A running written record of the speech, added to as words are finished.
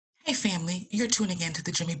Hey family, you're tuning in to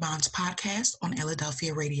the Jimmy Bonds podcast on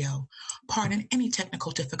Philadelphia Radio. Pardon any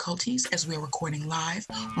technical difficulties as we're recording live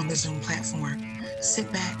on the Zoom platform. Sit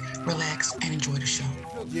back, relax, and enjoy the show.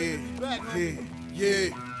 Yeah.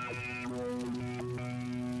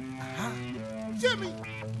 Jimmy.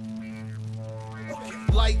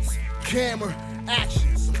 Okay. Lights, camera,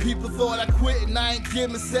 action. Some people thought I quit and I ain't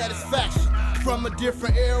giving satisfaction. From a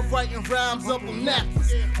different era, writing rhymes up on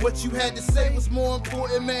napkins. What you had to say was more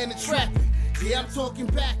important, man, than trapping. Yeah, I'm talking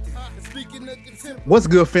back then. Speaking of contemporary. What's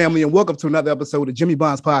good, family, and welcome to another episode of Jimmy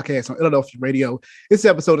Bonds Podcast on Philadelphia Radio. This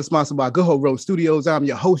episode is sponsored by Good Hope Road Studios. I'm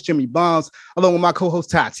your host, Jimmy Bonds, along with my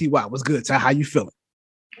co-host, Ty T.Y. What's good, Ty? How you feeling?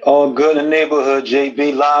 All good in the neighborhood,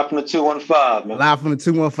 JB, live from the 215, man. Live from the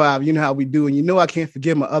 215. You know how we do. And you know I can't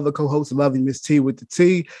forget my other co-host, lovely Miss T with the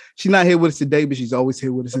T. She's not here with us today, but she's always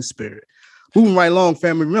here with us in spirit. Moving right along,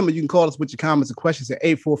 family. Remember, you can call us with your comments and questions at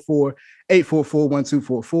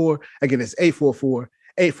 844-844-1244. Again, it's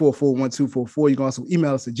 844-844-1244. You can also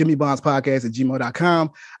email us at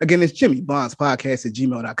jimmybondspodcast@gmail.com. Again, it's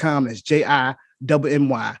jimmybondspodcast@gmail.com. That's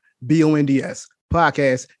JIMMYBONDS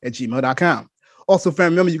podcast@gmail.com. Also, family,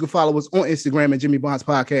 remember, you can follow us on Instagram at Jimmy Bonds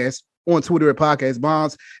Podcast, on Twitter at Podcast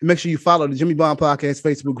Bonds, and make sure you follow the Jimmy Bond Podcast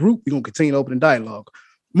Facebook group. We're going to continue to open the dialogue.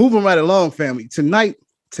 Moving right along, family. Tonight,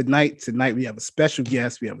 we have a special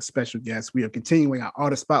guest. We are continuing our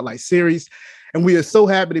Artist Spotlight series, and we are so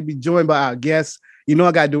happy to be joined by our guests. You know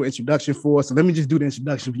I got to do an introduction for us, so let me just do the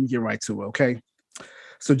introduction. We can get right to it, okay?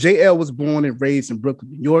 So JL was born and raised in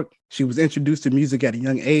Brooklyn, New York. She was introduced to music at a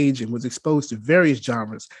young age and was exposed to various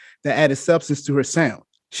genres that added substance to her sound.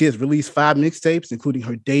 She has released 5 mixtapes, including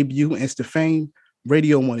her debut, Insta Fame,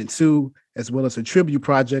 Radio 1 and 2, as well as her tribute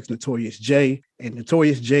projects, Notorious J and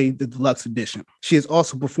Notorious J, the Deluxe Edition. She has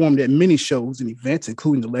also performed at many shows and events,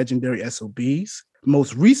 including the legendary SOBs.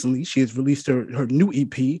 Most recently, she has released her new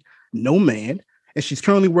EP, No Man, and she's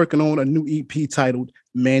currently working on a new EP titled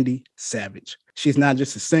Mandy Savage. She's not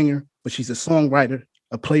just a singer, but she's a songwriter,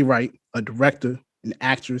 a playwright, a director, an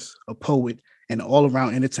actress, a poet, and an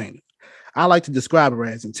all-around entertainer. I like to describe her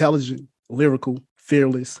as intelligent, lyrical,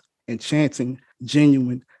 fearless, enchanting,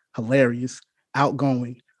 genuine, hilarious,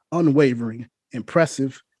 outgoing, unwavering,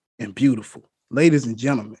 impressive, and beautiful. Ladies and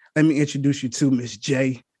gentlemen, let me introduce you to Miss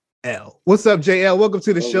JL. What's up, JL? Welcome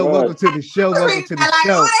to the show. Right. Welcome to the show. Welcome to the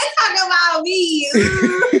show. What they talking about me?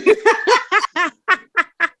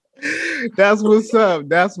 That's what's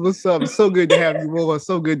up. It's so good to have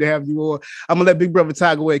you on. I'm gonna let Big Brother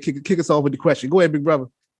Ty go ahead kick us off with the question. Go ahead, Big Brother.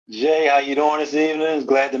 Jay, how you doing this evening?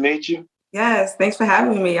 Glad to meet you. Yes, thanks for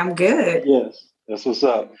having me. I'm good. Yes, that's what's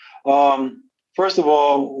up. First of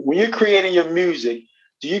all, when you're creating your music,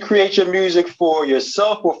 do you create your music for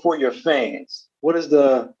yourself or for your fans? What is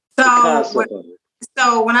the concept of it?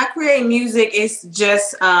 So when I create music, it's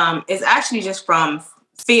just it's actually just from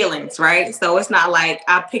feelings, right? So it's not like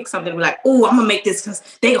I pick something and be like, oh, I'm gonna make this because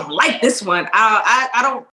they don't like this one. I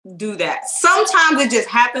don't do that. Sometimes it just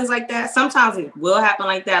happens like that. Sometimes it will happen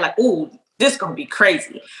like that. Like, oh, this gonna be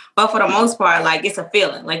crazy. But for the most part, like, it's a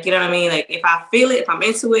feeling. Like, you know what I mean? Like, if I feel it, if I'm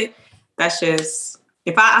into it, that's just,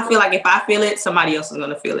 I feel like if I feel it, somebody else is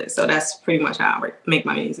gonna feel it. So that's pretty much how I make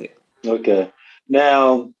my music. Okay.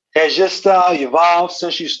 Now, has your style evolved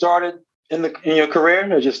since you started in your career?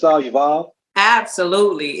 Has your style evolved?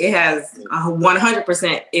 Absolutely. It has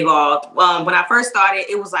 100% evolved. When I first started,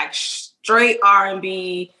 it was like straight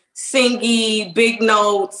R&B, singy, big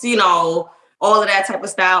notes, you know, all of that type of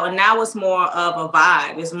style. And now it's more of a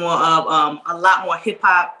vibe. It's more of a lot more hip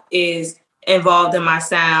hop is involved in my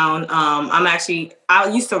sound.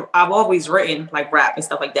 I've always written like rap and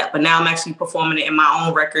stuff like that, but now I'm actually performing it in my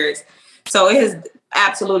own records. So it has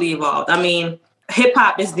absolutely evolved. I mean, hip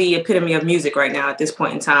hop is the epitome of music right now at this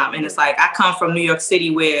point in time. And it's like, I come from New York City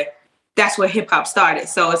where that's where hip hop started.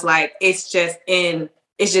 So it's like, it's just in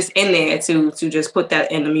there to just put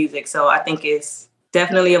that in the music. So I think it's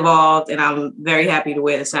definitely evolved, and I'm very happy to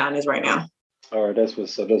where the sound is right now. All right, that's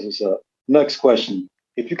what's up. Next question.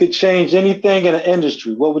 If you could change anything in the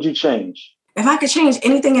industry, what would you change? If I could change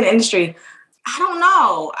anything in the industry, I don't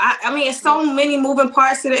know. I mean, it's so many moving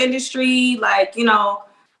parts to the industry. Like, you know,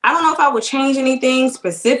 I don't know if I would change anything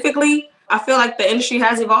specifically. I feel like the industry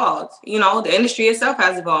has evolved. You know, the industry itself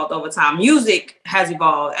has evolved over time. Music has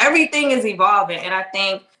evolved. Everything is evolving. And I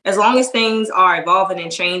think as long as things are evolving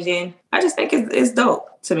and changing, I just think it's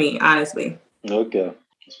dope to me, honestly. Okay.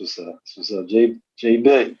 That's what's up.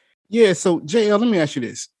 JB. Yeah, so JL, let me ask you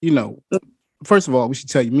this. You know, first of all, we should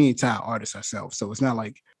tell you, me and Ty are artists ourselves. So it's not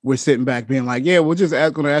like we're sitting back being like, yeah, we're just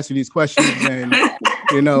going to ask you these questions and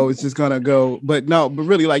You know, it's just gonna go. But no, but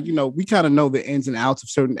really, like, you know, we kind of know the ins and outs of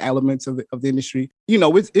certain elements of the industry. You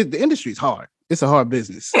know, the industry is hard. It's a hard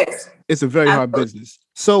business. Yes. It's a very hard business.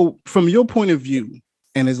 So from your point of view,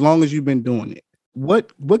 and as long as you've been doing it,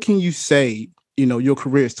 what can you say, you know, your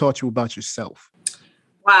career has taught you about yourself?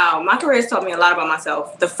 Wow, my career has taught me a lot about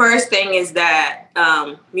myself. The first thing is that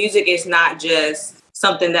music is not just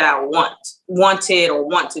something that I wanted or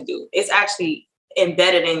want to do. It's actually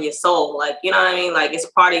embedded in your soul. Like, you know what I mean? Like, it's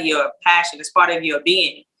part of your passion. It's part of your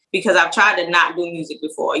being. Because I've tried to not do music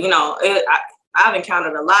before. You know, I've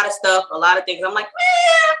encountered a lot of stuff, a lot of things. I'm like,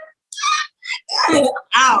 man,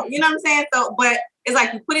 out. You know what I'm saying? So, but it's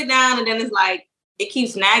like you put it down and then it's like, it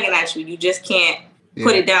keeps nagging at you. You just can't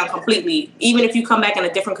put it down completely. Even if you come back in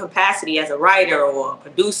a different capacity as a writer or a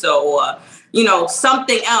producer or, you know,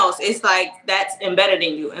 something else, it's like that's embedded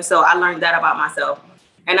in you. And so I learned that about myself.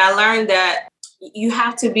 And I learned that you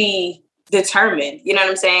have to be determined, you know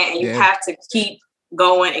what I'm saying? And you have to keep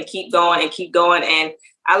going and keep going and keep going. And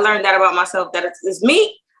I learned that about myself, that it's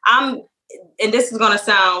me. And this is gonna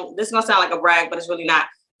sound like a brag, but it's really not.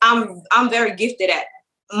 I'm very gifted at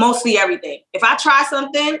mostly everything. If I try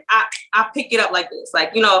something, I pick it up like this.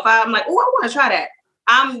 Like, you know, if I'm like, oh, I want to try that.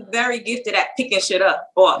 I'm very gifted at picking shit up.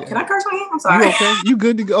 Or can I curse on you? I'm sorry. You okay? You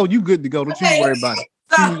good to go? Oh, you good to go? Don't you worry about it.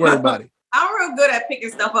 Don't you worry about it. I'm real good at picking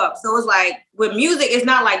stuff up. So it's like with music, it's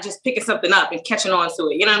not like just picking something up and catching on to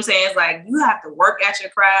it. You know what I'm saying? It's like you have to work at your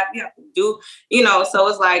craft. You have to do, you know, so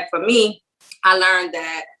it's like for me, I learned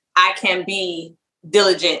that I can be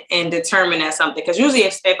diligent and determined at something. Because usually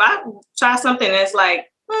if I try something and it's like,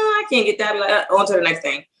 I can't get that, I'll be like, on to the next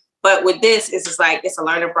thing. But with this, it's just like, it's a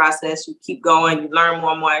learning process. You keep going, you learn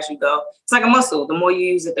more and more as you go. It's like a muscle. The more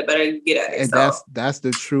you use it, the better you get at it. And so that's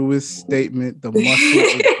the truest statement. The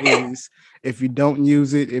muscle is, if you don't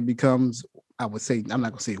use it, it becomes, I would say, I'm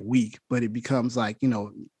not gonna say weak, but it becomes like, you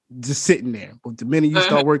know, just sitting there. But the minute you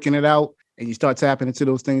start working it out and you start tapping into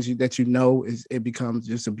those things that you know, it becomes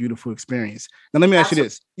just a beautiful experience. Now, let me ask you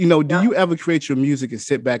this. You know, do you ever create your music and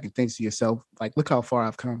sit back and think to yourself, like, look how far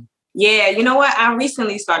I've come? Yeah, you know what? I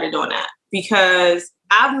recently started doing that because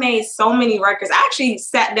I've made so many records. I actually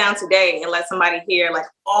sat down today and let somebody hear like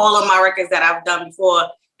all of my records that I've done before.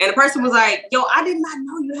 And the person was like, yo, I did not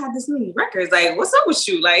know you had this many records. Like, what's up with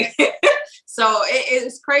you? Like, so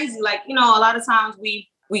it's crazy. Like, you know, a lot of times we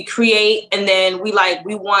create and then we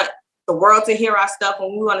want the world to hear our stuff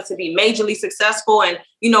and we want it to be majorly successful. And,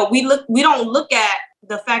 you know, we don't look at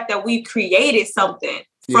the fact that we created something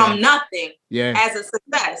from nothing as a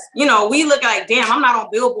success. You know, we look like, damn, I'm not on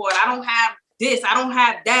Billboard. I don't have this. I don't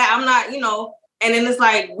have that. I'm not, you know, and then it's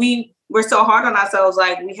like, we're so hard on ourselves.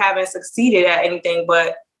 Like we haven't succeeded at anything,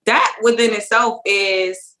 but that within itself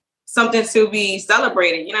is something to be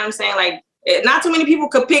celebrated. You know what I'm saying? Like not too many people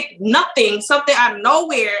could pick something out of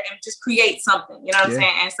nowhere and just create something, you know what I'm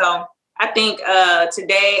saying? And so I think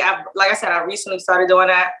today, like I said, I recently started doing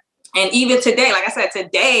that. And even today, like I said,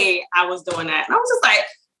 today I was doing that. And I was just like,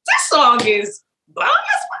 this song is bomb.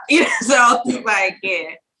 You know, so like,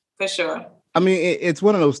 yeah, for sure. I mean, it's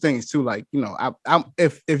one of those things too. Like, you know, I'm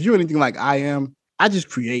if you're anything like I am, I just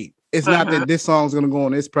create. It's not that this song's gonna go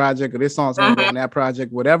on this project or this song's gonna go on that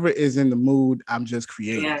project. Whatever is in the mood, I'm just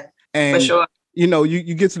creating. Yeah, and for sure. You know,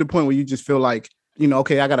 you get to the point where you just feel like, you know,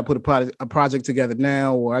 okay, I gotta put a project together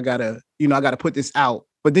now, or I gotta put this out.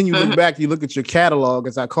 But then you look back, you look at your catalog,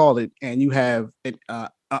 as I call it, and you have an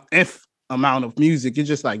F amount of music. You're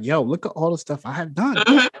just like, yo, look at all the stuff I have done.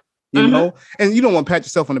 You know, and you don't want to pat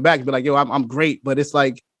yourself on the back and be like, yo, I'm great. But it's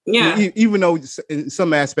like, even though in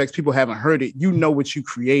some aspects people haven't heard it, you know what you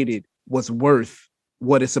created was worth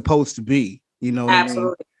what it's supposed to be. You know what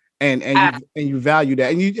Absolutely. I mean? And you value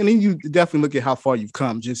that. And then you definitely look at how far you've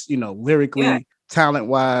come, just, you know, lyrically, talent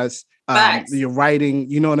wise. Your writing,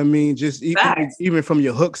 you know what I mean? Just even from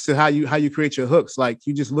your hooks to how you create your hooks, like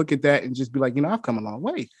you just look at that and just be like, you know, I've come a long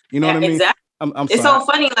way. You know what I mean? Exactly. I'm it's sorry. so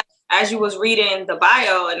funny. Like as you was reading the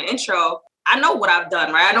bio and the intro, I know what I've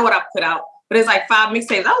done, right? I know what I've put out, but it's like 5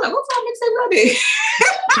 mixtapes. I was like, what 5 mixtapes I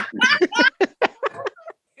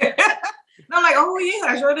did? And I'm like, oh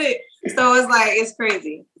yeah, I sure did. So it's like it's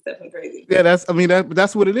crazy. Definitely crazy. Yeah,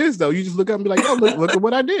 that's what it is though. You just look up and be like, oh, look at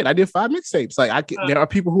what I did. I did 5 mixtapes. Like there are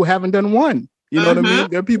people who haven't done one. You know what I mean?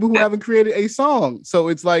 There are people who haven't created a song. So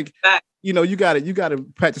it's like, you know, you gotta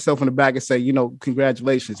pat yourself on the back and say, you know,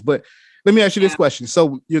 congratulations. But let me ask you this question.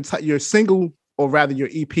 So your single, or rather your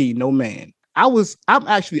EP, No Man. I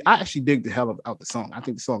actually dig the hell out the song. I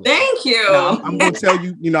think the song. Thank you. Now, I'm gonna tell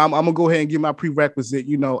you, you know, I'm gonna go ahead and give my prerequisite.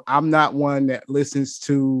 You know, I'm not one that listens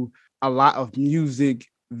to a lot of music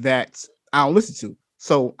that I don't listen to.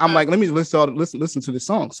 So I'm like, let me listen to the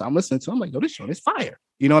song. So I'm listening to it. I'm like, yo, this joint is fire.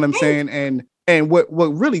 You know what I'm saying? And what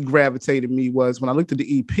really gravitated me was when I looked at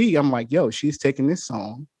the EP, I'm like, yo, she's taking this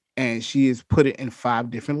song and she has put it in 5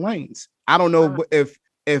 different lanes. I don't know if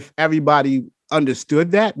everybody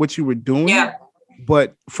understood that, what you were doing. Yeah.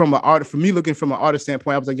 But for me looking from an artist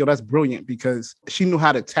standpoint, I was like, yo, that's brilliant because she knew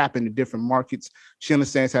how to tap into different markets. She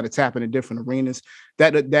understands how to tap into different arenas.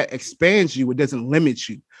 That expands you. It doesn't limit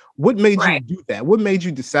you. What made you do that? What made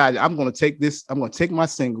you decide I'm going to take my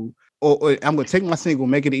single, or I'm going to take my single,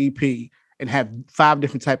 make it an EP, and have 5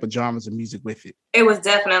 different type of genres of music with it? It was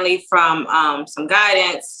definitely from some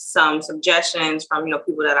guidance, some suggestions from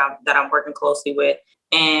people that I'm working closely with,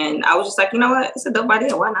 and I was just like, you know what, it's a dope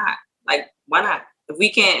idea. Why not? Like, why not? If we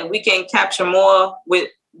can capture more with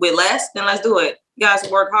less, then let's do it. You guys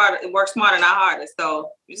work hard, work smarter, not harder. So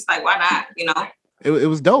you're just like, why not? It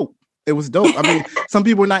was dope. It was dope. I mean, some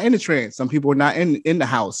people are not into trance. Some people are not in the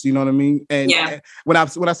house. You know what I mean? And when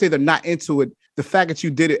I say they're not into it, the fact that you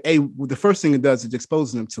did it, the first thing it does is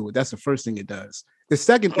exposing them to it. That's the first thing it does. The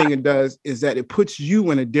second thing it does is that it puts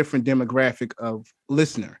you in a different demographic of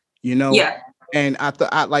listener. Yeah. And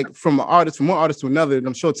I like from one artist to another, and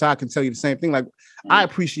I'm sure Ty can tell you the same thing. Like I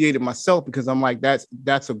appreciate it myself because I'm like,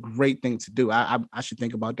 that's a great thing to do. I should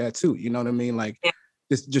think about that too. You know what I mean? Like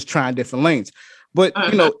just trying different lanes. But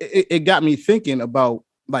it got me thinking about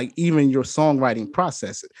like even your songwriting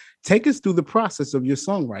process. Take us through the process of your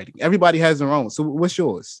songwriting. Everybody has their own. So what's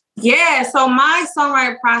yours? Yeah, so my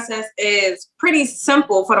songwriting process is pretty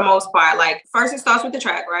simple for the most part. Like first it starts with the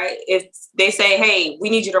track, right? If they say, hey,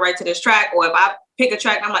 we need you to write to this track, or if I pick a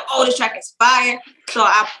track and I'm like, oh, this track is fire. So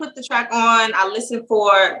I put the track on, I listen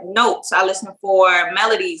for notes, I listen for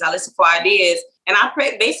melodies, I listen for ideas, and I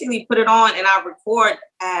basically put it on and I record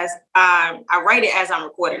as I write it as I'm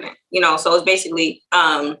recording it. So it's basically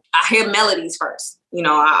I hear melodies first.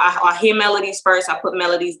 I hear melodies first, I put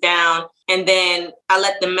melodies down, and then I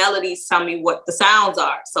let the melodies tell me what the sounds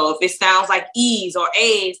are. So if it sounds like E's or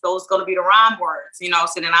A's, those are going to be the rhyme words, so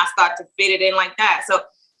then I start to fit it in like that. So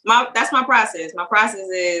that's my process. My process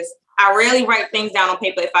is I rarely write things down on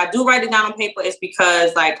paper. If I do write it down on paper, it's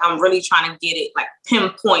because like I'm really trying to get it like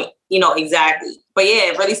pinpoint, exactly. But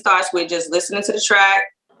yeah, it really starts with just listening to the track,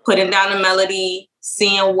 putting down the melody,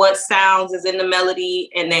 seeing what sounds is in the melody,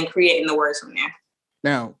 and then creating the words from there.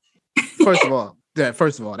 Now, first of all,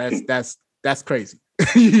 that's crazy.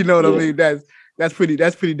 You know what I mean? That's pretty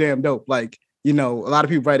damn dope. Like, a lot of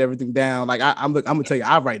people write everything down. Like I'm gonna tell you,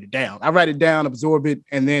 I write it down. I write it down, absorb it,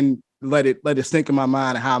 and then let it sink in my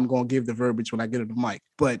mind and how I'm gonna give the verbiage when I get on the mic.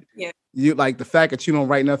 But you like the fact that you don't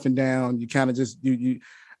write nothing down, you kind of just you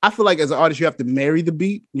I feel like as an artist, you have to marry the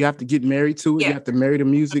beat. You have to get married to it. Yeah. You have to marry the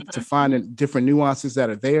music to find the different nuances that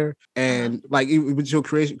are there. And like with your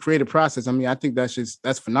creative process, I mean, I think that's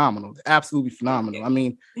phenomenal. Absolutely phenomenal. I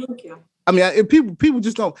mean, thank you. I mean, people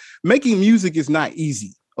just don't. Making music is not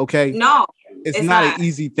easy. Okay. No, it's not an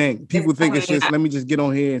easy thing. People think it's just, let me just get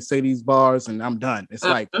on here and say these bars and I'm done. It's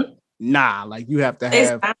like, nah, like you have to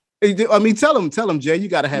have, I mean, tell them, Jay, you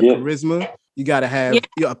got to have charisma. You got to have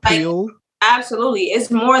your appeal. Absolutely. It's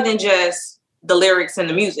more than just the lyrics and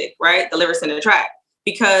the music, right? The lyrics and the track,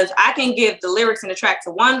 because I can give the lyrics and the track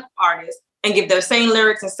to one artist and give the same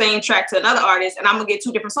lyrics and same track to another artist, and I'm going to get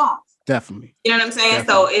 2 different songs. Definitely. You know what I'm saying?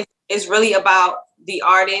 Definitely. So it's really about the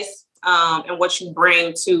artist and what you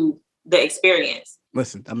bring to the experience.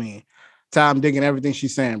 Listen, I mean, I'm digging everything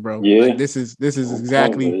she's saying, bro. Yeah. Like, this is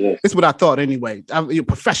exactly this is what I thought anyway. You're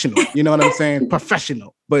professional, you know what I'm saying?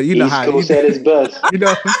 Professional. But you know how he said his best. You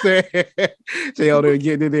know what I'm saying? Jay out there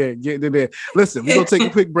getting in there. Listen, we're gonna take a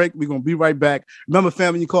quick break. We're gonna be right back. Remember,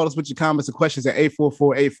 family, you call us with your comments and questions at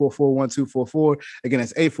 844-844-1244. Again,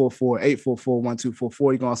 it's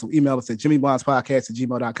 844-844-1244. You can also email us at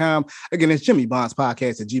jimmybondspodcast@gmail.com. Again, it's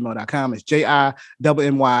jimmybondspodcast@gmail.com. It's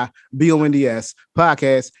JIMMYBONDS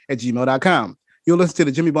podcast@gmail.com. You'll listen to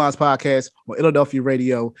the Jimmy Bonds podcast on Philadelphia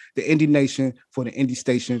Radio, the Indie Nation for the Indie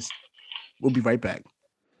Stations. We'll be right back.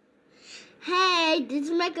 Hey, this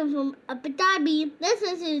is Michael from Abu Dhabi.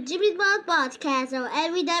 Listen to the Jimmy Bonds podcast on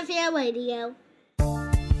Philadelphia Radio.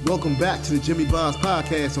 Welcome back to the Jimmy Bonds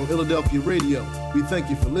podcast on Philadelphia Radio. We thank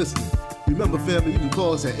you for listening. Remember, family, you can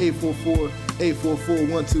call us at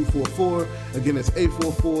 844-844-1244. Again, it's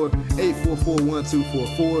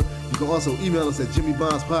 844-844-1244. You can also email us at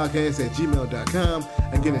jimmybondspodcast@gmail.com.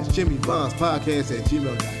 Again, it's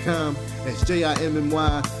jimmybondspodcast@gmail.com. That's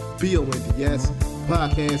JIMMYBONDS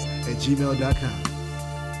podcast@gmail.com.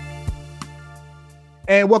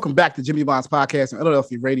 And welcome back to Jimmy Bonds podcast on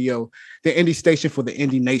Philadelphia Radio, the indie station for the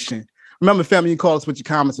Indie Nation. Remember, family, you can call us with your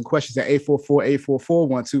comments and questions at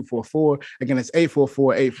 844-844-1244. Again, it's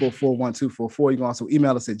 844-844-1244. You can also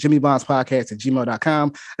email us at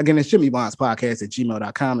jimmybondspodcast@gmail.com. Again, it's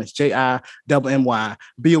jimmybondspodcast@gmail.com. It's JIMMYBONDS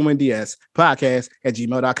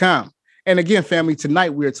podcast@gmail.com. And again, family,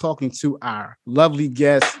 tonight we are talking to our lovely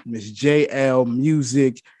guest, Miss JL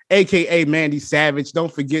Music, aka Mandy Savage.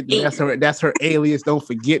 Don't forget that's her alias. Don't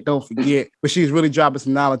forget. But she's really dropping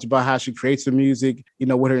some knowledge about how she creates her music, you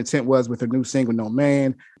know, what her intent was with her new single, No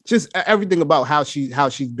Man. Just everything about how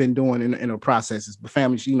she's been doing in her processes. But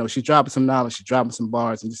family, she's dropping some knowledge, she's dropping some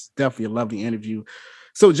bars, and this is definitely a lovely interview.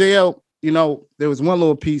 So JL, there was one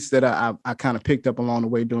little piece that I kind of picked up along the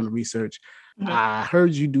way doing the research. Mm-hmm. I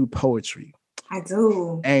heard you do poetry. I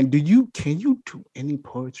do. And can you do any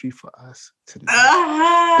poetry for us tonight?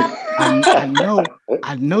 I know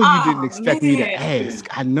you didn't expect me to ask.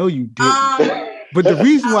 I know you didn't. But the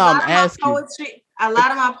reason why I'm asking, a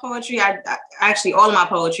lot of my poetry, actually all of my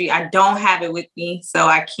poetry, I don't have it with me, so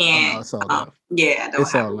I can't. It's all love. Yeah,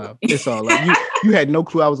 it's all love. It's all love. You had no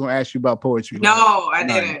clue I was going to ask you about poetry. No, I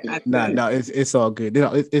didn't. No, it's all good.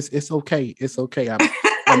 It's okay. It's okay.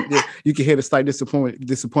 You can hear the slight disappointment in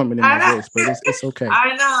my voice, but it's okay.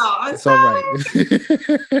 I know. It's all right.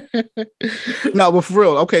 No, but for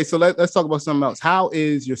real. Okay, so let's talk about something else. How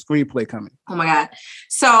is your screenplay coming? Oh my God.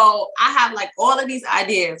 So I have like all of these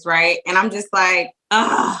ideas, right? And I'm just like,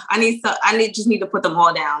 I just need to put them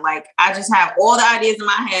all down. Like I just have all the ideas in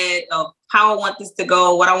my head of how I want this to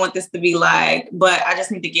go, what I want this to be like, but I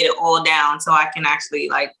just need to get it all down so I can actually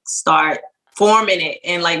like start forming it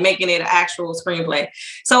and like making it an actual screenplay.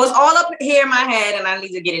 So it's all up here in my head and I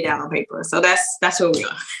need to get it down on paper. So that's where we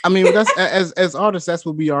are. I mean, that's as artists, that's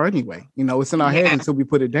what we are anyway. It's in our head until we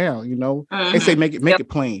put it down, They say make it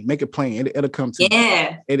plain. It'll come to you.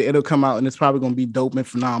 It'll come out and it's probably gonna be dope and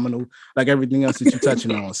phenomenal, like everything else that you're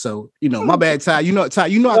touching on. So, my bad, Ty. Ty, I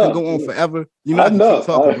can go on forever. I can keep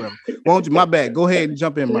talking, bro. Won't you? My bad. Go ahead and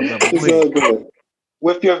jump in, my brother. Good.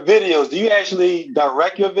 With your videos, do you actually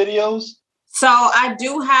direct your videos? So I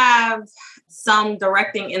do have some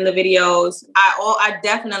directing in the videos. I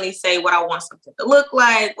definitely say what I want something to look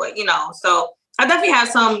like, so I definitely have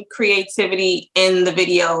some creativity in the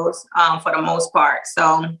videos for the most part. So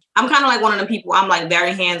I'm kind of like one of the people, I'm like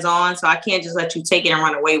very hands-on, so I can't just let you take it and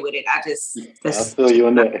run away with it. I feel you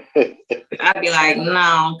on that. I'd be like,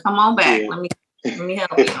 no, come on back. Yeah. Let me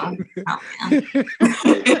help you.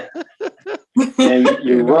 And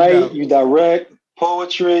you write, you direct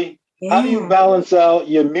poetry. Yeah. How do you balance out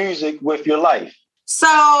your music with your life?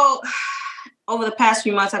 So over the past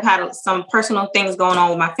few months, I've had some personal things going on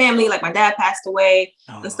with my family, like my dad passed away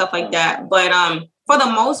and stuff like that. But for the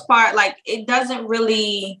most part, like it doesn't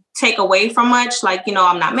really take away from much. Like,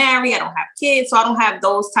 I'm not married, I don't have kids, so I don't have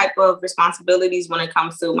those type of responsibilities when it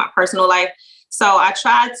comes to my personal life. So I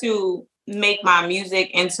try to make my music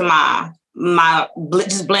into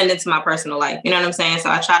just blend into my personal life. You know what I'm saying? So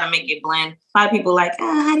I try to make it blend. A lot of people like,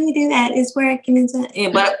 how do you do that? It's working into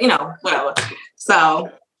it. But whatever. So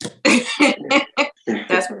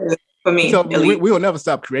that's for me. So we will never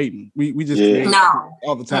stop creating. We just create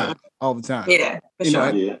all the time. All the time. Yeah, for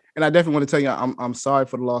sure. And I definitely want to tell you, I'm sorry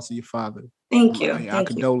for the loss of your father. Thank you. Our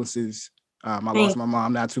condolences. I lost my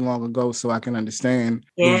mom not too long ago, so I can understand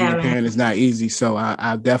losing a parent is not easy. So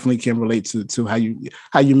I definitely can relate to how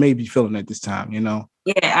you may be feeling at this time, Yeah,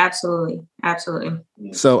 absolutely.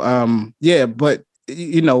 So but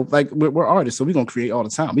like we're artists, so we're gonna create all the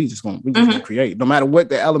time. We just gonna create, no matter what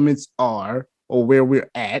the elements are or where we're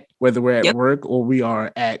at, whether we're at work or we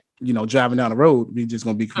are at driving down the road. We just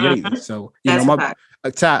gonna be creating. So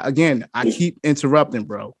Ty, again, I keep interrupting,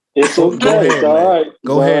 bro. It's okay. It's all right.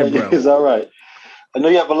 Go ahead, bro. It's all right. I know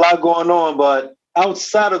you have a lot going on, but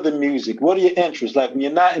outside of the music, what are your interests? Like when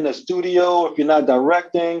you're not in the studio, if you're not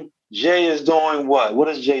directing, Jay is doing what? What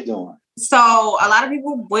is Jay doing? So a lot of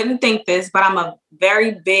people wouldn't think this, but I'm a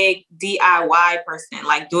very big DIY person,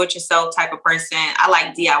 like do-it-yourself type of person. I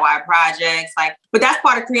like DIY projects, but that's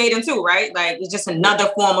part of creating too, right? Like it's just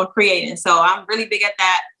another form of creating. So I'm really big at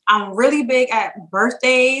that. I'm really big at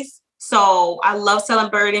birthdays. So I love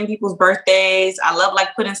celebrating people's birthdays. I love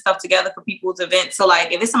like putting stuff together for people's events. So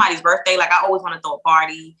like if it's somebody's birthday, like I always want to throw a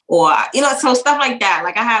party or, so stuff like that.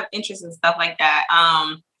 Like I have interest in stuff like that.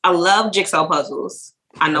 I love jigsaw puzzles.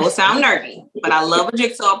 I know it sounds nerdy, but I love a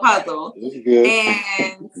jigsaw puzzle.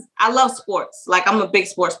 And I love sports. Like I'm a big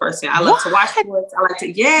sports person. I love to watch sports. I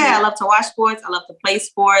love to watch sports. I love to play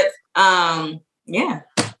sports.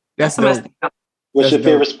 That's dope. What's your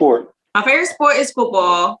favorite sport? My favorite sport is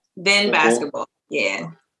football, then basketball. Yeah.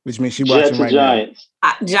 which means she Jets watching right Giants.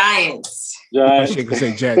 Giants. now. Giants. She ain't gonna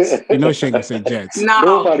say Jets. You know she ain't gonna say Jets. No,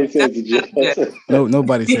 Nobody says the Jets. No,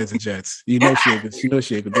 nobody says the Jets. You know she ain't gonna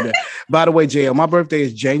do that. By the way, JL, my birthday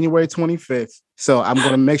is January 25th. So I'm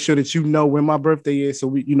gonna make sure that you know when my birthday is, so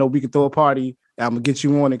we can throw a party. I'm gonna get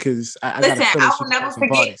you on it because listen, I will never forget.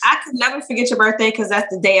 Parties. I could never forget your birthday because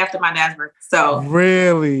that's the day after my dad's birthday. So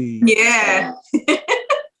really, yeah.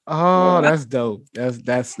 Oh, that's dope. That's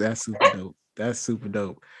super dope. That's super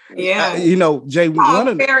dope. Yeah. Jay, one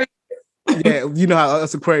of the, yeah, you know how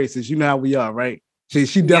us Aquarius is. You know how we are, right? She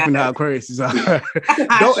definitely know how Aquarius are.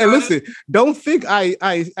 Don't think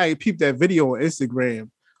I peeped that video on Instagram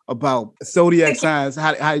about zodiac signs.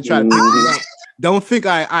 How you try to. Don't think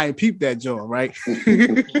I peeped that joint, right?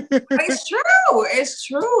 It's true. It's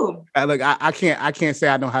true. Look, I can't say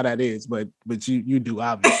I know how that is, but you do,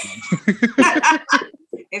 obviously.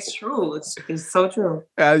 It's true. It's so true.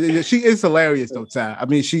 She is hilarious though, Ty. I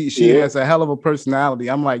mean, she has a hell of a personality.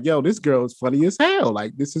 I'm like, yo, this girl is funny as hell.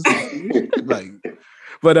 Like, this is like,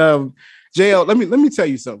 but JL, let me tell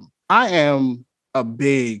you something. I am a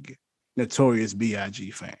big Notorious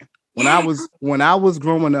B.I.G. fan. When I was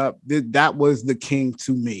growing up, that was the king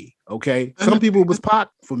to me. Okay, some people it was Pac.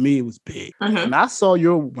 For me, it was Big. When I saw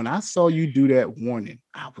you do that Warning,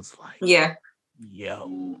 I was like, yeah,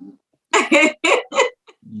 yo.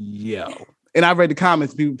 And I read the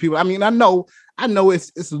comments. People. I mean, I know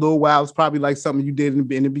it's a little while. It's probably like something you did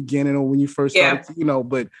in the beginning or when you first started.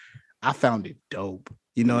 But I found it dope.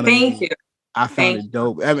 You know what I mean? Thank you. I found it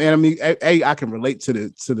dope. I mean, I can relate to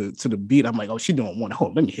the beat. I'm like, oh, she doing one.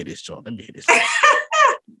 Hold, let me hit this joint.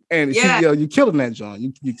 And you're killing that,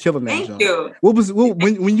 John. You're killing that, John. Thank you.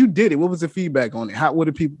 When you did it? What was the feedback on it? What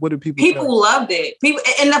did people? People loved it.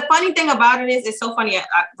 And the funny thing about it is, it's so funny. I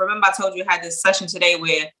remember I told you I had this session today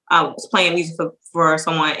where I was playing music for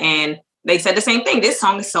someone, and they said the same thing. This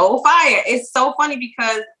song is so fire. It's so funny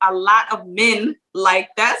because a lot of men like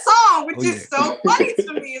that song, which is so funny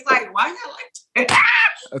to me. It's like, why y'all like that?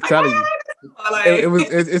 I'm telling you.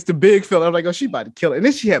 It's the big fella. I'm like, oh, she about to kill it. And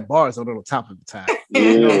then she had bars on the top of the time.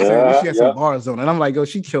 You know what I'm saying? She had some bars on it. And I'm like, oh,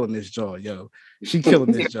 she killing this jaw, yo. She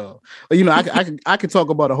killing this jaw. I could talk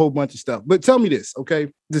about a whole bunch of stuff. But tell me this,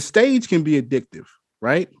 okay? The stage can be addictive,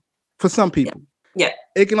 right? For some people. Yeah.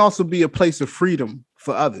 It can also be a place of freedom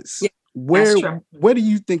for others. Yeah. Where do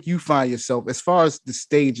you think you find yourself as far as the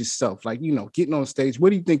stage itself? Like, getting on stage,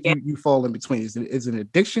 where do you think you fall in between? Is it an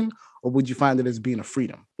addiction, or would you find it as being a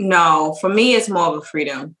freedom? No, for me, it's more of a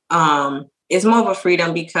freedom. It's more of a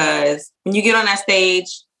freedom because when you get on that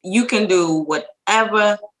stage, you can do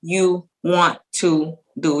whatever you want to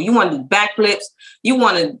do. You want to do backflips. You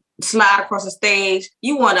want to slide across the stage.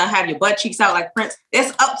 You want to have your butt cheeks out like Prince.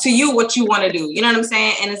 It's up to you what you want to do. You know what I'm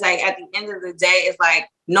saying? And it's like, at the end of the day, it's like,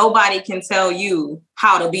 nobody can tell you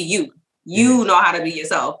how to be you. You know how to be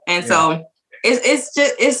yourself. And so it's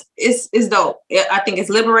dope. I think it's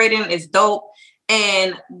liberating. It's dope.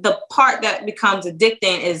 And the part that becomes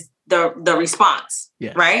addicting is the response,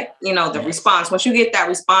 right? The response. Once you get that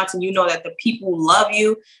response and you know that the people love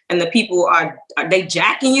you and the people are they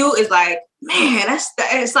jacking you, it's like, man,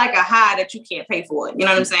 it's like a high that you can't pay for it. You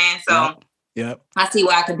know what I'm saying? So I see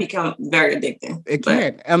why it can become very addicting. It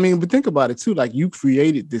can. I mean, but think about it too. Like, you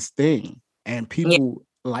created this thing and people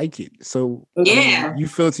like it. So you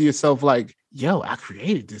feel to yourself like, yo, I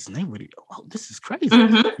created this and they really, oh, this is crazy.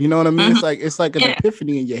 You know what I mean? It's like an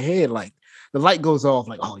epiphany in your head. Like, the light goes off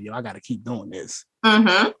like, oh, yo, I got to keep doing this.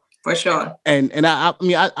 For sure. And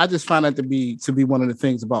I just find that to be one of the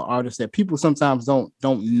things about artists that people sometimes don't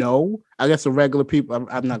know. I guess a regular people,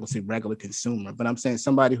 I'm not gonna say regular consumer, but I'm saying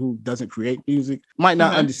somebody who doesn't create music might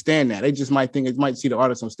not understand that. They just might see the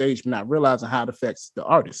artist on stage, but not realizing how it affects the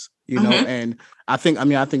artist, And I think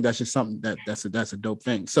that's just something that's a dope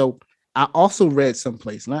thing. So I also read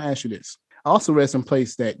someplace, and I ask you this, I also read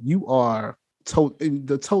someplace that you are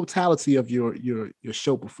the totality of your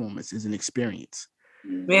show performance is an experience.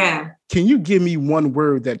 Yeah. Can you give me one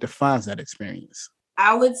word that defines that experience?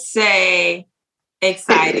 I would say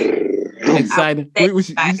exciting. Exciting. You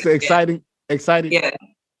say exciting? Exciting? Yeah.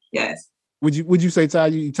 Yes. Would you say Ty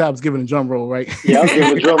was giving a drum roll, right? Yeah, I was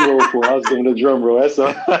giving a drum roll. That's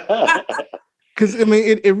all. Because I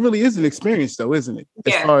mean, it really is an experience, though, isn't it?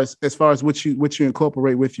 As far as what you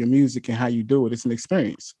incorporate with your music and how you do it, it's an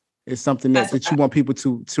experience. It's something that you want people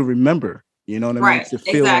to remember. You know what I mean? To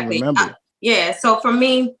feel and remember. So for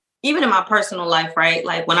me, even in my personal life, right?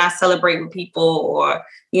 Like when I celebrate with people, or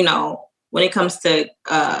when it comes to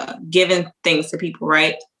giving things to people,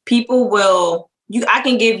 right? People I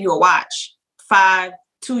can give you a watch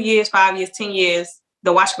 2 years, 5 years, 10 years,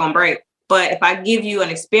 the watch gonna break. But if I give you an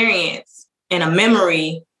experience and a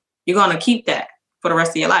memory you're going to keep that for the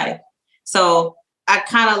rest of your life. So I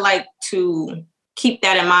kind of like to keep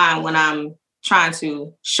that in mind when I'm trying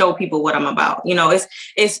to show people what I'm about. You know, it's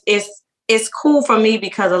cool for me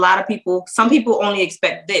because some people only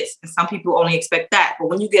expect this and some people only expect that. But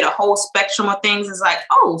when you get a whole spectrum of things, it's like,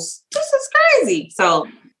 oh, this is crazy. So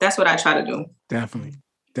that's what I try to do. Definitely.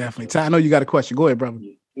 Ty, I know you got a question. Go ahead, brother.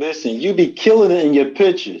 Listen, you be killing it in your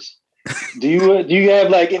pictures. Do you have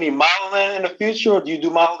like any modeling in the future, or do you do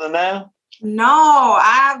modeling now? No,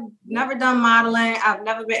 I've never done modeling. I've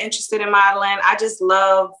never been interested in modeling. I just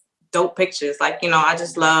love dope pictures. Like, you know, I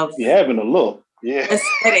just love you having a look. Yeah.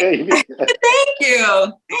 Thank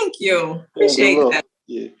you. Appreciate that.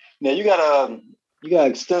 Yeah. Now you got an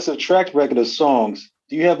extensive track record of songs.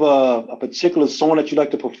 Do you have a particular song that you like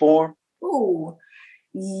to perform? Ooh,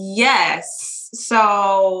 yes.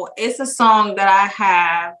 So it's a song that I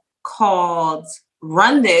have called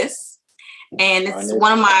Run This. And it's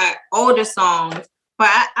one of my older songs. But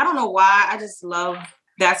I don't know why. I just love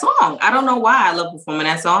that song. I don't know why I love performing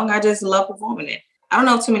that song. I just love performing it. I don't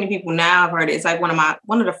know if too many people now have heard it. It's like one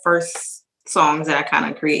of the first songs that I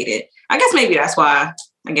kind of created. I guess maybe that's why,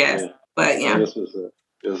 Yeah. But yeah. This was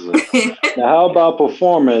Now, how about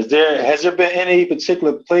performance? Has there been any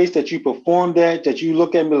particular place that you performed at that you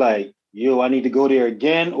look at me like, yo, I need to go there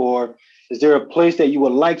again? Or is there a place that you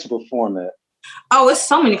would like to perform at? Oh, it's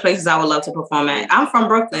so many places I would love to perform at. I'm from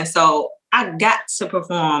Brooklyn, so I got to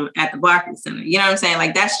perform at the Barclays Center. You know what I'm saying?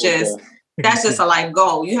 Like that's just a like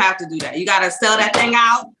goal. You have to do that. You got to sell that thing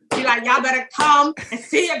out. You like, y'all better come and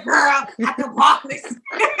see a girl at the Barclays.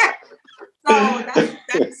 So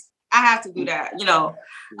that's I have to do that, you know.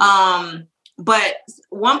 But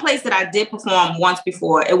one place that I did perform once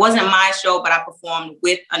before, it wasn't my show, but I performed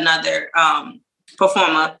with another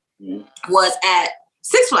performer, was at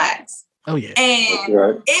Six Flags. Oh yeah.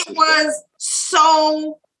 And it was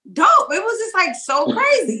so dope. It was just like so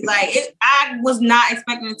crazy. Like I was not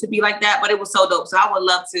expecting it to be like that, but it was so dope. So I would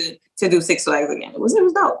love to do Six Flags again. It was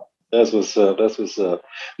dope. That's what's up.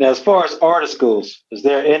 Now, as far as artists goes, is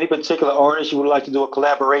there any particular artist you would like to do a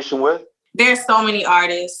collaboration with? There's so many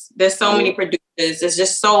artists. There's so many producers. There's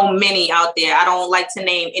just so many out there. I don't like to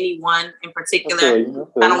name anyone in particular. Okay.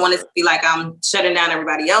 I don't want it to be like I'm shutting down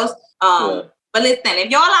everybody else. But listen, if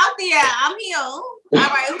y'all out there, I'm here. I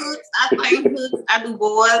write hooks. I sing hooks. I do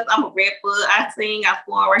boards. I'm a rapper. I sing. I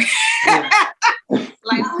forward.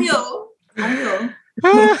 Like I'm here.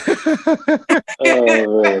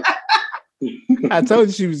 Oh, man. I told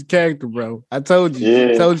you she was a character, bro. I told you.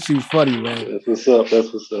 Yeah. I told you she was funny, man. That's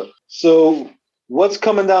what's up. So what's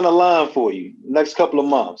coming down the line for you next couple of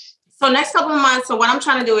months? So next couple of months, so what I'm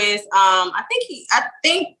trying to do is I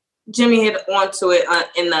think Jimmy hit onto it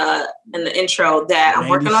in the intro that I'm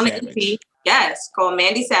working on an EP. Yes, called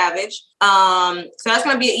Mandy Savage. So that's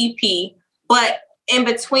gonna be an EP. But in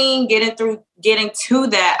between getting to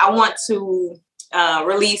that, I want to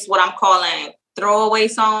release what I'm calling throwaway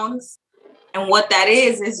songs. And what that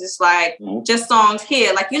is just like just songs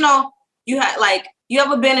here. Like, you know, you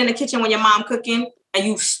ever been in the kitchen when your mom cooking and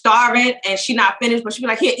you starving and she not finished, but she be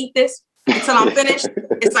like, here, eat this until I'm finished.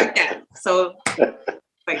 It's like that. So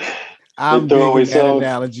like that. I'm big in that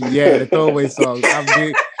analogy. Yeah, the throwaway songs. I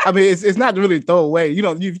mean, it's not really throwaway. You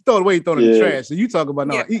know, you throw it away, you throw it in the trash. So you talk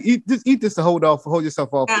about eat this to hold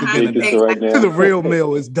yourself off to dinner to the real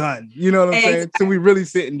meal is done. You know what I'm saying? So we really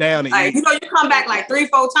sitting down and like, you know, you come back like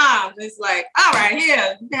 3-4 times. It's like, all right,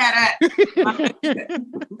 here, you had that.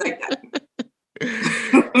 Like that.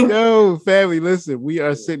 Yo, family, listen, we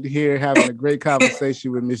are sitting here having a great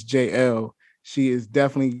conversation with Miss JL. She is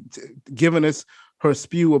definitely giving us her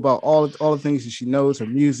spew about all the things that she knows, her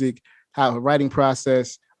music, how her writing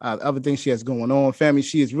process, other things she has going on. Family,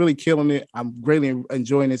 she is really killing it. I'm greatly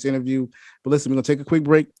enjoying this interview. But listen, we're going to take a quick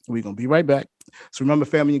break. We're going to be right back. So remember,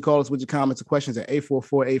 family, you can call us with your comments or questions at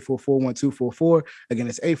 844-844-1244. Again,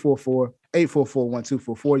 it's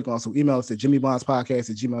 844-844-1244. You can also email us at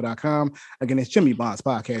jimmybondspodcast@gmail.com. Again, it's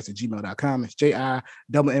jimmybondspodcast@gmail.com. It's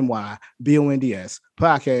JIMMYBONDS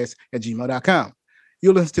podcast@gmail.com.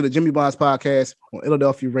 You'll listen to the Jimmy Bonds Podcast on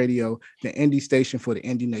Philadelphia Radio, the indie station for the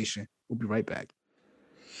indie nation. We'll be right back.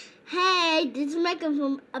 Hey, this is Megan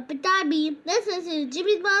from Abu Dhabi. Listen to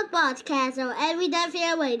Jimmy Bonds Podcast on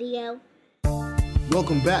Philadelphia Radio.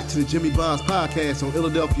 Welcome back to the Jimmy Bonds Podcast on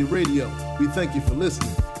Philadelphia Radio. We thank you for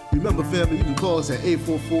listening. Remember, family, you can call us at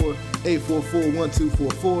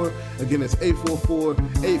 844-844-1244. Again, it's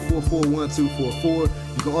 844-844-1244.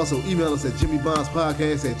 You can also email us at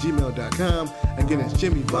jimmybondspodcast@gmail.com. Again, it's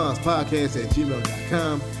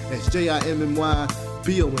jimmybondspodcast@gmail.com. That's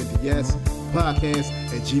JIMMYBONDS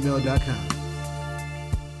podcast@gmail.com.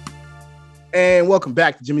 And welcome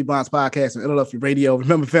back to Jimmy Bond's podcast on LLF Radio.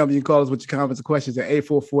 Remember, family, you can call us with your comments and questions at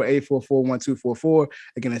 844-844-1244.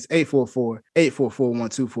 Again, that's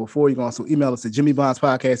 844-844-1244. You can also email us at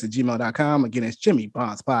jimmybondspodcast@gmail.com. Again, it's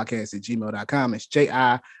jimmybondspodcast@gmail.com. It's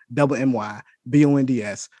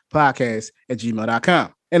JIMMYBONDS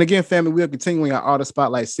podcast@gmail.com. And again, family, we are continuing our Artist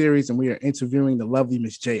Spotlight series, and we are interviewing the lovely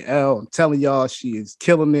Miss JL. I'm telling y'all, she is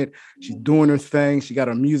killing it. She's doing her thing. She got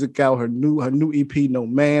her music out, her new EP, No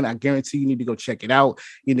Man. I guarantee you need to go check it out.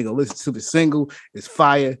 You need to go listen to the single. It's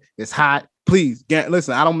fire. It's hot. Please,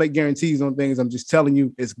 listen, I don't make guarantees on things. I'm just telling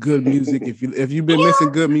you it's good music. If you've been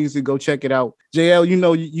missing good music, go check it out. JL, you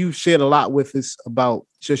know, you've shared a lot with us about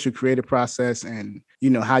just your creative process and, you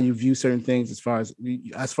know, how you view certain things as far as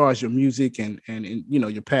your music and you know,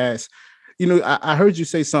 your past. You know, I heard you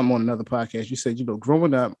say something on another podcast. You said, you know,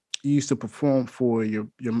 growing up, you used to perform for your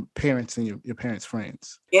parents and your parents'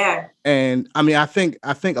 friends. Yeah. And I mean, I think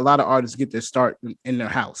a lot of artists get their start in their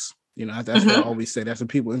house. You know, that's what I always say. That's what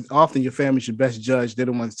people, and often your family's your best judge. They're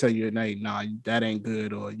the ones to tell you, hey, nah, that ain't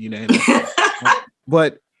good, or, you know.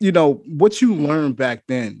 But, you know, what you learned back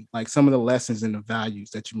then, like some of the lessons and the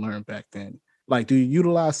values that you learned back then, like, do you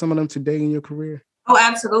utilize some of them today in your career? Oh,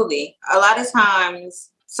 absolutely. A lot of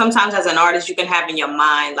times, sometimes as an artist, you can have in your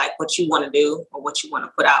mind, like, what you want to do or what you want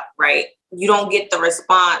to put out, right? You don't get the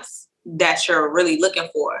response that you're really looking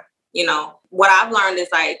for. You know, what I've learned is,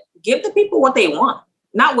 like, give the people what they want,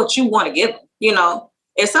 not what you want to give them. You know,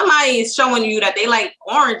 if somebody is showing you that they like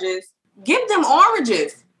oranges, give them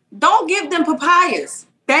oranges. Don't give them papayas.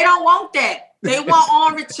 They don't want that. They want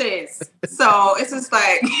oranges. So it's just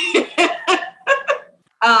like,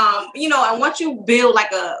 you know, and once you build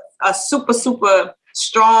like a super, super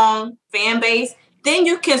strong fan base, then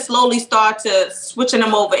you can slowly start to switching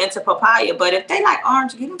them over into papaya. But if they like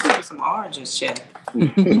orange, give them some oranges, shit.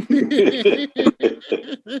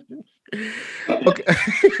 Okay.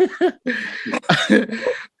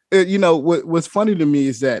 You know, what's funny to me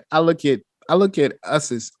is that I look at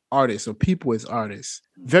us as artists, or people as artists,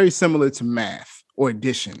 very similar to math or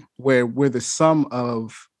addition, where we're the sum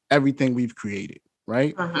of everything we've created,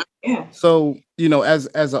 right? Yeah. So, you know, as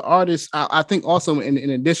an artist, I think also in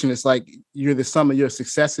addition, it's like you're the sum of your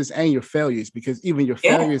successes and your failures, because even your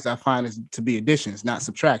failures I find is to be additions, not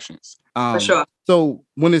subtractions. For sure. So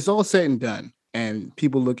when it's all said and done, and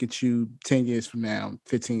people look at you 10 years from now,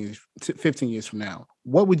 15 years from now,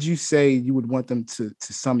 what would you say you would want them to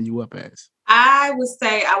sum you up as? I would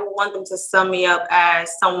say I would want them to sum me up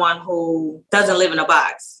as someone who doesn't live in a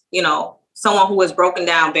box, you know, someone who has broken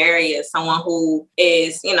down barriers, someone who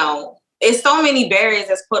is, you know, it's so many barriers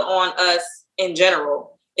that's put on us in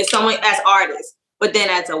general. It's someone as artists, but then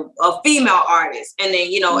as a female artist, and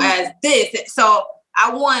then, you know, as this. So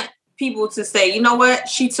I want people to say, you know what,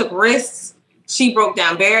 she took risks. She broke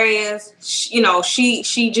down barriers. She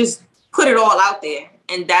just put it all out there.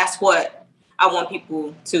 And that's what I want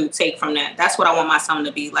people to take from that. That's what I want my song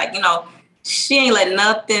to be like. You know, she ain't let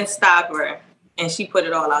nothing stop her, and she put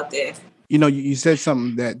it all out there. You know, you said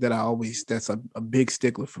something that I always, that's a big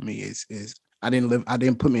stickler for me is I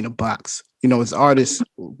didn't put me in a box. You know, as artists,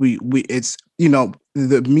 we it's, you know,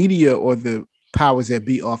 the media or the powers that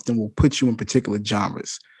be often will put you in particular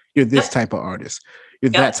genres. You're this type of artist.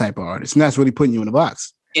 You're that type of artist. And that's really putting you in a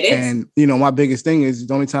box. It is. And, you know, my biggest thing is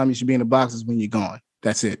the only time you should be in a box is when you're gone.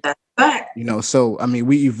 That's it. That's fact. You know, so, I mean,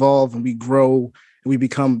 we evolve and we grow and we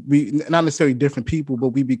become, not necessarily different people, but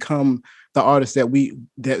we become the artists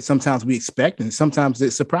that sometimes we expect, and sometimes it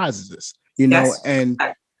surprises us, you know? Yes. And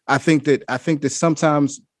I think that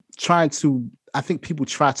sometimes I think people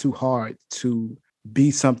try too hard to be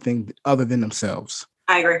something other than themselves.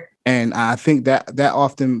 I agree. And I think that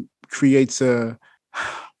often creates a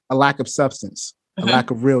lack of substance, a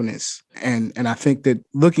lack of realness. And I think that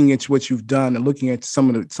looking at what you've done and looking at some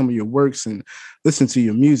of your works and listening to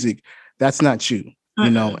your music, that's not you,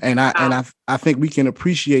 you know. And I think we can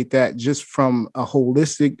appreciate that just from a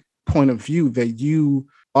holistic point of view, that you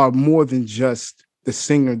are more than just the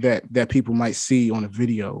singer that people might see on a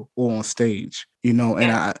video or on stage, you know.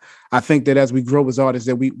 And I think that as we grow as artists,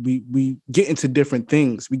 that we get into different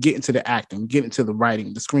things. We get into the acting, get into the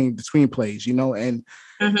writing, the screenplays, you know, and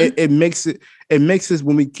it makes us,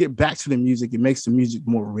 when we get back to the music, it makes the music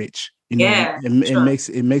more rich. You know,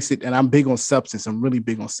 it makes it, and I'm big on substance. I'm really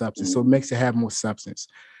big on substance. So it makes it have more substance.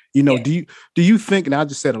 You know, do you think, and I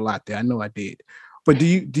just said a lot there, I know I did, but do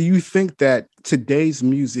you think that today's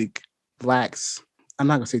music lacks, I'm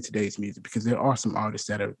not gonna say today's music, because there are some artists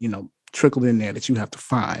that are, you know, trickled in there that you have to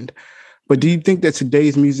find. But do you think that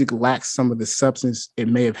today's music lacks some of the substance it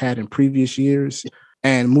may have had in previous years?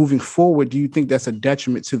 And moving forward, do you think that's a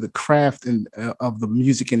detriment to the craft and of the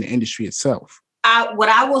music and the industry itself? What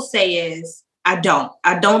I will say is I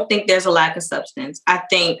don't think there's a lack of substance. I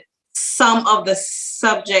think some of the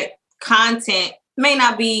subject content may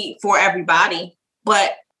not be for everybody,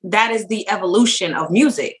 but that is the evolution of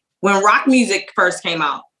music. When rock music first came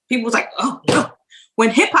out, people was like, oh no. When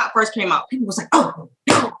hip hop first came out, people was like, oh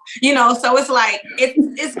no. You know, so it's like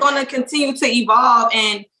it's going to continue to evolve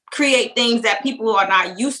and create things that people are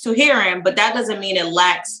not used to hearing, but that doesn't mean it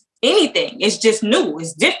lacks anything. It's just new.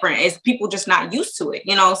 It's different. It's people just not used to it,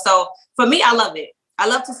 you know? So for me, I love it. I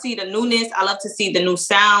love to see the newness. I love to see the new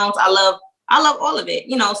sounds. I love all of it.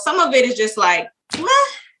 You know, some of it is just like, what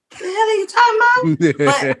the hell are you talking about?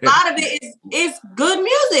 But a lot of it is good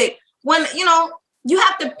music. When, you know, you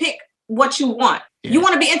have to pick what you want. Yeah. You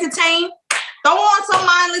want to be entertained? Throw on some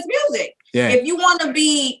mindless music. Yeah. If you want to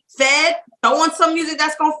be fed, throw on some music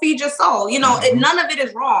that's going to feed your soul. You know, none of it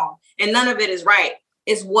is wrong and none of it is right.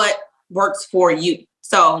 It's what works for you.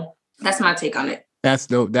 So that's my take on it. That's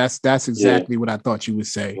dope. That's exactly what I thought you would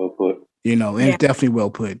say. Well put. You know, and definitely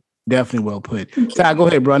well put. Definitely well put. Ty, go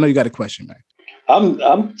ahead, bro. I know you got a question, man.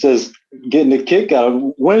 I'm just getting a kick out of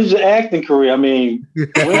when's your acting career? I mean,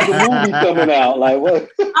 when's the movie coming out? Like what?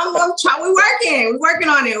 I'm trying. We're working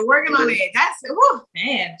on it. That's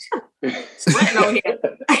man. Sweating over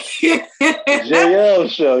here. JL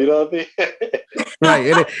show, you know what I mean? Right.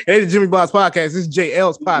 It ain't the Jimmy Bonds podcast. This is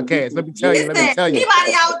JL's podcast. Let me tell you.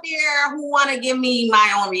 Anybody out there who want to give me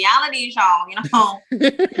my own reality show, you know,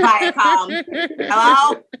 Viacom.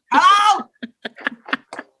 Hello.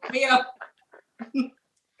 Yeah.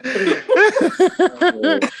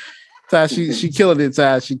 Ty, she killed it,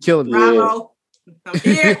 Ty. She killed it. Bravo. I'm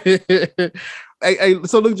here. Hey,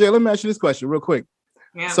 so look, Jay, let me ask you this question real quick.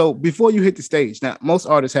 Yeah. So before you hit the stage, now most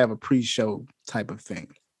artists have a pre-show type of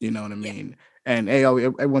thing. You know what I mean? Yeah. And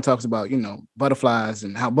everyone talks about, you know, butterflies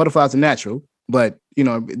and how butterflies are natural, but you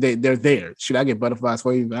know, they're there. Should I get butterflies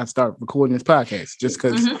for you when I start recording this podcast? Just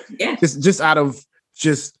because just out of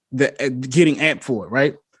just the getting amped for it,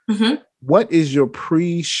 right? Mm-hmm. What is your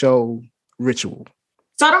pre-show ritual?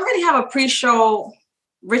 So I don't really have a pre-show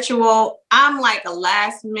ritual. I'm like a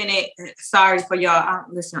last minute. Sorry for y'all.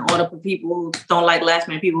 Listen, all the people who don't like last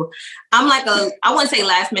minute people. I'm like I wouldn't say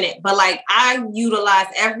last minute, but like I utilize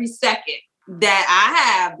every second that I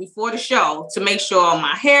have before the show to make sure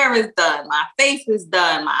my hair is done, my face is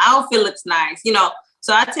done, my outfit looks nice, you know.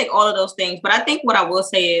 So I take all of those things. But I think what I will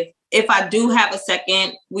say is if I do have a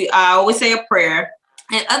second, I always say a prayer.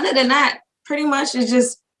 And other than that, pretty much it's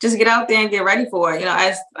just get out there and get ready for it. You know,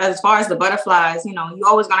 as far as the butterflies, you know, you're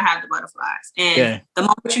always going to have the butterflies. And the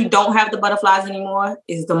moment you don't have the butterflies anymore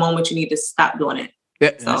is the moment you need to stop doing it.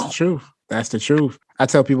 Yeah, so. That's the truth. That's the truth. I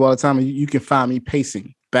tell people all the time, you can find me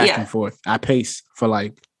pacing back and forth. I pace for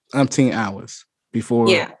like umpteen hours before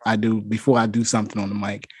I do something on the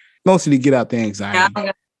mic. Mostly to get out the anxiety. I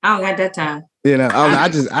don't got that time. You know, I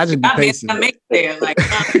just be pacing. There, like,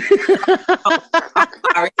 sorry.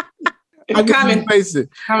 I just be pacing.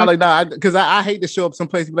 I'm like, nah, because I hate to show up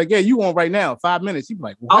someplace and be like, yeah, you on right now, 5 minutes. You be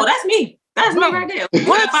like, what? Oh, that's me. That's me right there.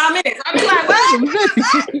 What? 5 minutes? I be like, what?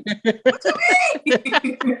 What you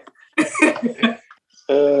mean? That's me.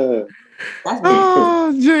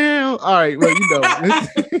 Oh, Jam. All right, well, you know.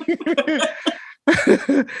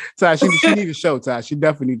 Ty, she need a show, Ty. She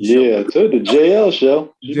definitely need a show. Yeah, to the JL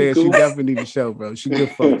show. She definitely need a show, bro. She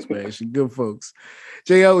good folks, man. She good folks.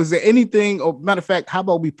 JL, is there anything, or matter of fact, how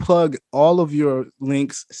about we plug all of your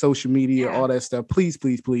links, social media, all that stuff? Please,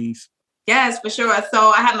 please, please. Yes, for sure. So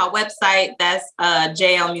I have my website. That's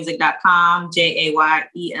jlmusic.com,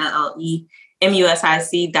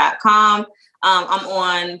 JAYELLEMUSIC.com. I'm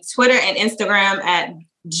on Twitter and Instagram at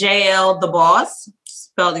JL the Boss,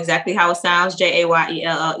 spelled exactly how it sounds,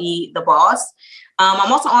 JAYELLE the Boss.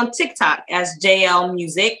 I'm also on TikTok as JL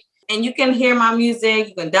Music, and you can hear my music.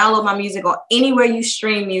 You can download my music on anywhere you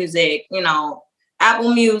stream music, you know,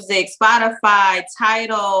 Apple Music, Spotify,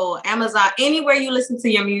 Tidal, Amazon, anywhere you listen to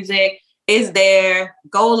your music is there.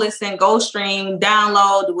 Go listen, go stream,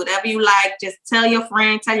 download, do whatever you like. Just tell your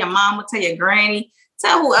friend, tell your mama, tell your granny,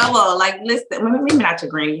 tell whoever, like, listen, maybe not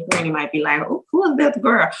your granny. Your granny might be like, who is that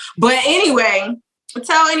girl? But anyway,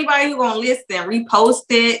 tell anybody who's gonna listen, repost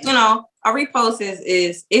it. You know, a repost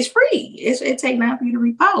is free. It takes nothing for you to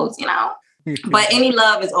repost, you know. But any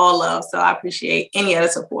love is all love. So I appreciate any other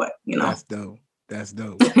support, you know. That's dope. That's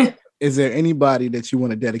dope. Is there anybody that you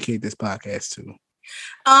want to dedicate this podcast to?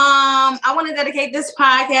 I want to dedicate this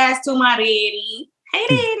podcast to my daddy. Hey,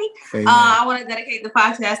 Daddy. Hey, I want to dedicate the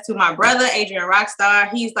podcast to my brother, Adrian Rockstar.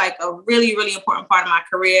 He's like a really, really important part of my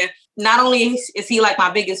career. Not only is he like my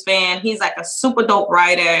biggest fan, he's like a super dope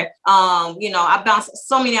writer. I bounced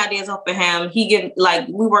so many ideas off of him. We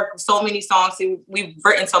work with so many songs. We've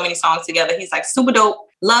written so many songs together. He's like super dope.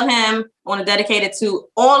 Love him. I want to dedicate it to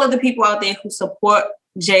all of the people out there who support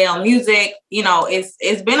JL Music.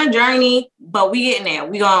 It's been a journey, but we getting there.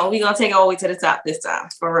 We gonna take it all the way to the top this time,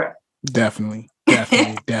 for real. Definitely. Well,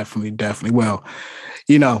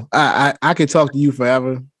 I could talk to you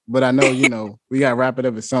forever, but I know, we got to wrap it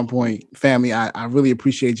up at some point. Family, I really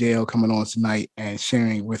appreciate JL coming on tonight and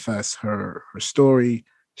sharing with us her story,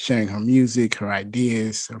 sharing her music, her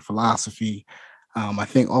ideas, her philosophy. I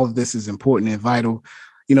think all of this is important and vital.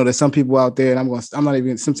 There's some people out there,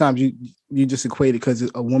 and sometimes you just equate it because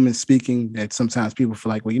a woman speaking, that sometimes people feel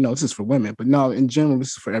like, well, this is for women, but no, in general,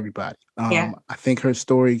 this is for everybody. I think her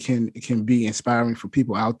story can be inspiring for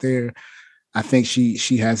people out there. I think she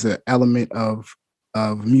has an element of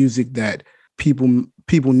music that people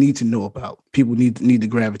need to know about. People need to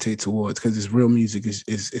gravitate towards, because it's real music.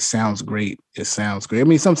 It sounds great. It sounds great. I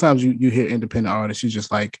mean, sometimes you hear independent artists, you're just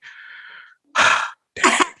like,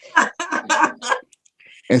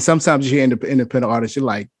 and sometimes you hear independent artists, you're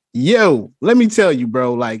like, yo, let me tell you,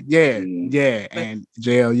 bro, like, yeah. And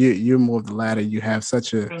JL, you're more of the latter. You have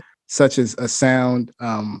such a sound.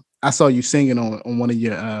 I saw you singing on one of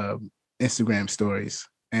your Instagram stories.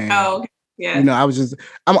 And yeah. I'm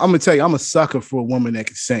gonna tell you, I'm a sucker for a woman that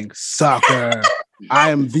can sing. Sucker.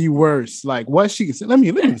 I am the worst. Like, what she can sing. Let me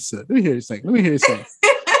hear her sing.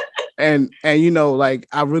 And I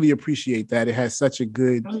really appreciate that. It has such a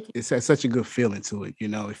good feeling to it.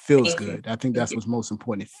 It feels good. I think that's what's most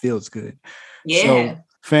important. It feels good. Yeah. So,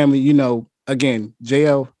 family, again,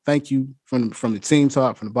 JL, thank you from the team's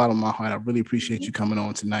heart, from the bottom of my heart. I really appreciate you coming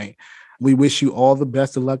on tonight. We wish you all the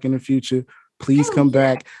best of luck in the future. Please come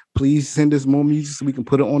back. Please send us more music so we can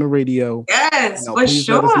put it on the radio. Yes, for please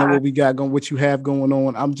sure. Let us know what we got going, what you have going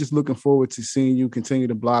on. I'm just looking forward to seeing you continue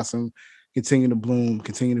to blossom, continue to bloom,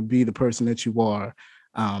 continue to be the person that you are,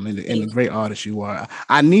 and the great artist you are.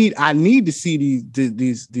 I need to see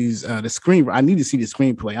the screen. I need to see the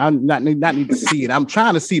screenplay. I'm not need to see it. I'm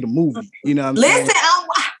trying to see the movie. Listen,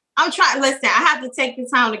 I'm trying. Listen, I have to take the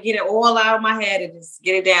time to get it all out of my head and just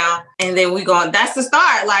get it down, and then we going. That's the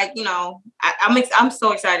start. Like, I'm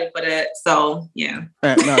so excited for that. So yeah.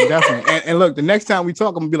 No, definitely. And look, the next time we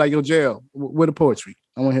talk, I'm gonna be like, yo, JL, where the poetry?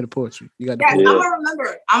 I want to hear the poetry. You got. I'm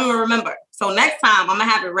gonna remember. So next time I'm gonna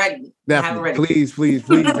have it ready. Definitely. Please,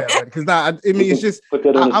 because now it's just put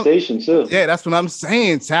that on the station too. Yeah, that's what I'm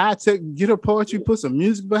saying. Ty, to get her poetry, put some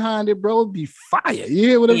music behind it, bro. It'd be fire. You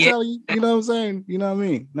hear what I'm telling you? You know what I'm saying? You know what I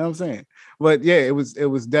mean? You know what I'm saying? But yeah, it was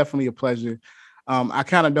definitely a pleasure. I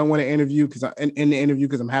kind of don't want to interview because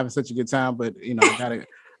I'm having such a good time, but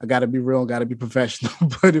I gotta be real, gotta be professional.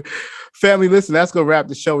 But family, listen, that's gonna wrap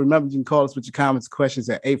the show. Remember, you can call us with your comments and questions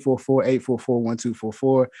at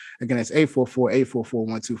 844-844-1244. Again, that's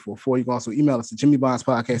 844-844-1244. You can also email us at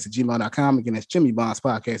jimmybondspodcast@gmail.com. Again, that's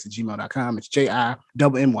jimmybondspodcast@gmail.com. It's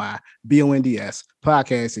JIMMYBONDS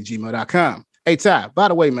podcast@gmail.com. Hey, Ty, by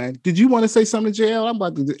the way, man, did you want to say something to JL? I'm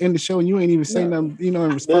about to end the show and you ain't even saying nothing,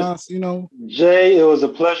 in response, Jay, it was a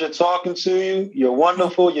pleasure talking to you. You're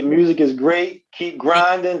wonderful. Your music is great. Keep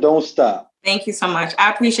grinding. Don't stop. Thank you so much.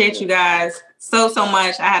 I appreciate you guys so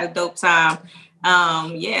much. I had a dope time. Call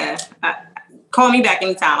me back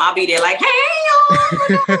anytime. I'll be there like,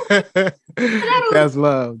 hey, That's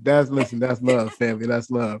love. That's love, family.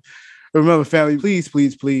 That's love. Remember, family, please,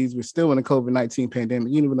 we're still in the COVID-19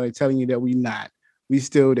 pandemic. Even though they're telling you that we're not, we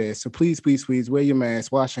still there. So please, wear your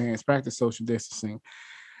mask, wash your hands, practice social distancing.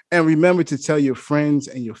 And remember to tell your friends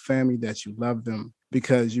and your family that you love them,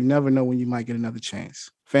 because you never know when you might get another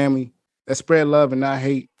chance. Family, let's spread love and not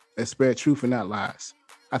hate. Let's spread truth and not lies.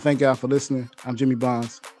 I thank y'all for listening. I'm Jimmy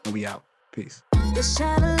Bonds, and we out. Peace. The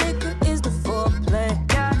shot of liquor is the foreplay.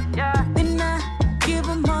 Then I give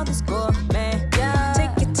them all the score, man.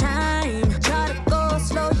 Take your time, try to go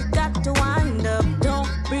slow. You got to wind up. Don't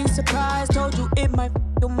be surprised. Told you it might f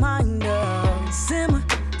your mind up. Simmer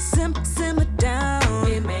down.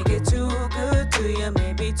 It may get too good to you,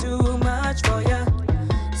 maybe too much for you.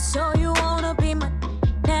 So you wanna be my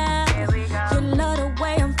now? You love the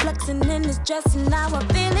way I'm flexing in this dress, and now I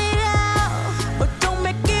feel it out. But don't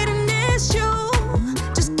make it an issue.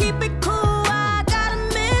 Just keep it cool. I got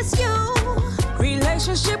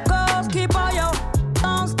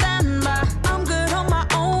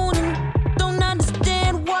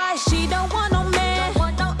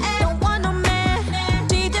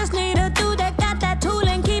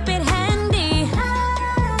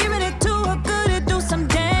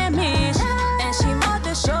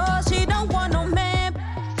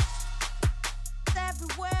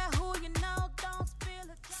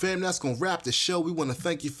Fam, that's going to wrap the show. We want to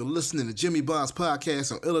thank you for listening to Jimmy Bond's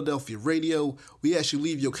podcast on Philadelphia Radio. We ask you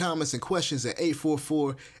leave your comments and questions at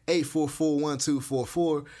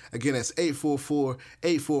 844-844-1244. Again, that's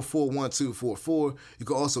 844-844-1244. You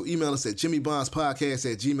can also email us at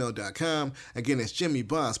jimmybondspodcast@gmail.com. Again, that's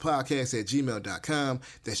jimmybondspodcast@gmail.com.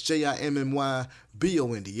 That's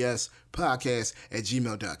JIMMYBONDS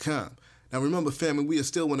podcast@gmail.com. Now remember, family, we are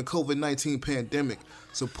still in the COVID-19 pandemic,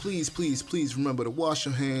 so please, please, please remember to wash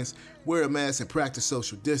your hands, wear a mask, and practice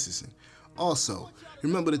social distancing. Also,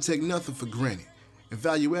 remember to take nothing for granted and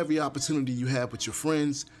value every opportunity you have with your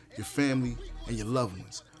friends, your family, and your loved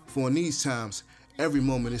ones. For in these times, every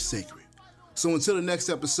moment is sacred. So until the next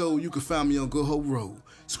episode, you can find me on Good Hope Road,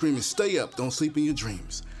 screaming, stay up, don't sleep in your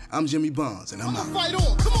dreams. I'm Jimmy Bonds, and I'm out. Fight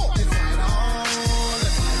on, come on! Fight on.